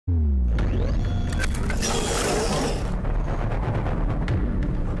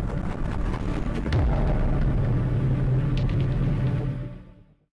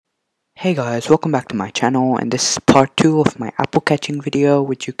Hey guys, welcome back to my channel, and this is part 2 of my apple catching video,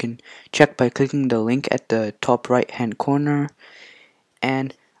 which you can check by clicking the link at the top right hand corner.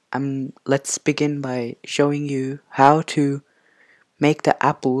 And let's begin by showing you how to make the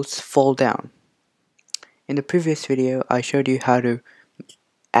apples fall down. In the previous video I showed you how to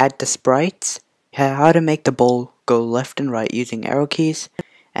add the sprites, how to make the bowl go left and right using arrow keys,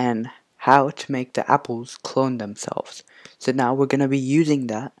 and how to make the apples clone themselves. So now we're going to be using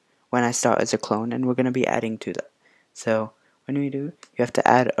that when I start as a clone, and we're going to be adding to that. So when we do, you have to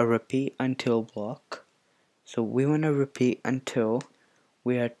add a repeat until block. So we want to repeat until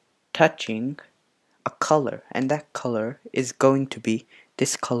we are touching a color, and that color is going to be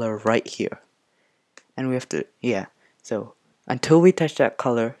this color right here. And we have to, so until we touch that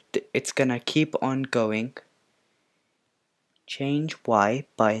color, it's gonna keep on going. Change Y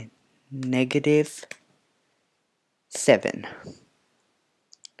by -7,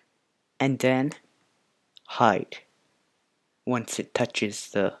 and then hide once it touches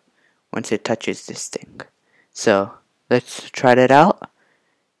this thing. So let's try that out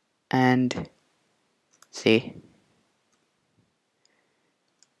and see.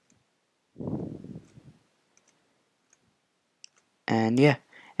 And and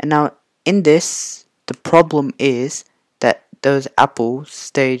now in this, the problem is that those apples,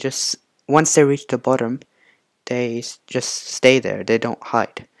 they just, once they reach the bottom, they just stay there, they don't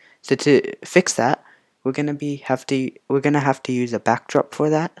hide. So to fix that, we're gonna have to use a backdrop for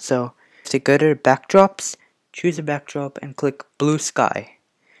that. So to go to backdrops, choose a backdrop and click blue sky.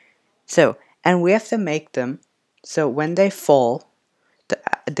 So, and we have to make them so when they fall,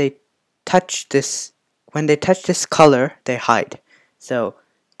 they touch this, when they touch this color, they hide. So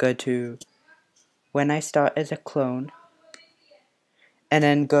go to when I start as a clone, and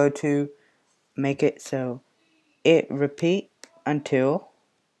then go to make it so it repeat until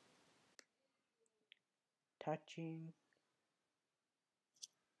touching.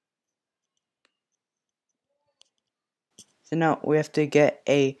 So now we have to get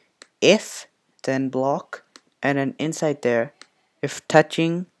a if then block, and then inside there, if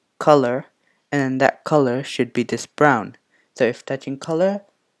touching color, and then that color should be this brown. So if touching color,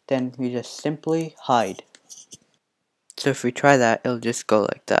 then we just simply hide. So if we try that, it'll just go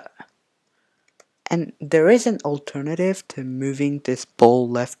like that. And there is an alternative to moving this bowl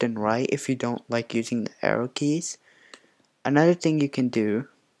left and right if you don't like using the arrow keys. Another thing you can do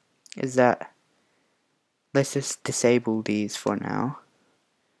is that, let's just disable these for now.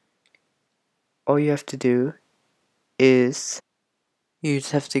 All you have to do is you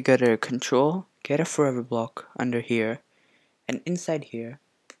just have to go to control, get a forever block under here, and inside here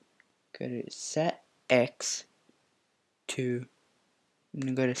go to set X to,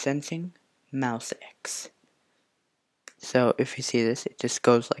 and go to sensing mouse X. So if you see this, it just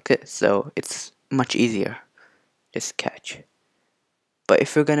goes like this, so it's much easier, just catch. But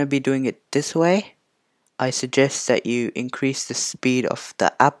if you're gonna be doing it this way, I suggest that you increase the speed of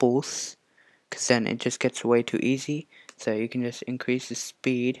the apples, because then it just gets way too easy. So you can just increase the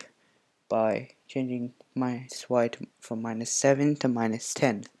speed by changing minus Y from -7 to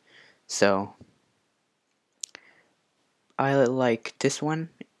 -10. So I like this one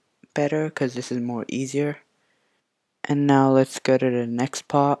better because this is more easier. And now let's go to the next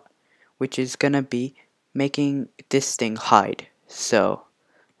part, which is gonna be making this thing hide. So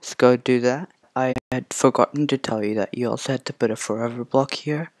let's go do that. I had forgotten to tell you that you also had to put a forever block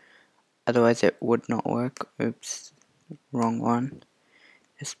here, otherwise it would not work. Oops, wrong one.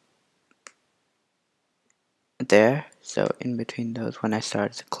 Just there, so in between those when I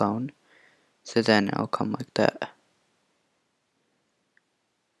start as a clone. So then it'll come like that.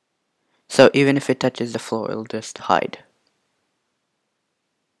 So even if it touches the floor, it'll just hide.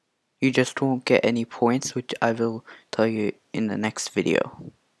 You just won't get any points, which I will tell you in the next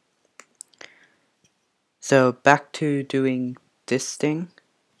video. So back to doing this thing,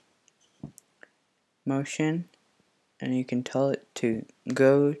 motion, and you can tell it to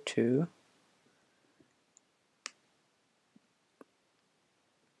go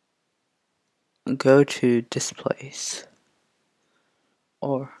to displays,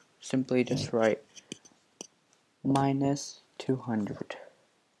 or simply just write -200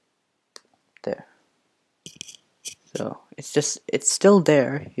 there. So it's still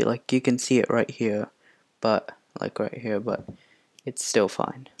there, you can see it right here, but it's still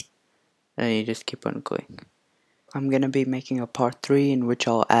fine. And you just keep on going. I'm gonna be making a part 3 in which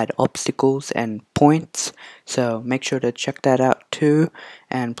I'll add obstacles and points, so make sure to check that out too,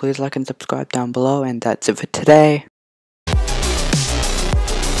 and please like and subscribe down below, and that's it for today.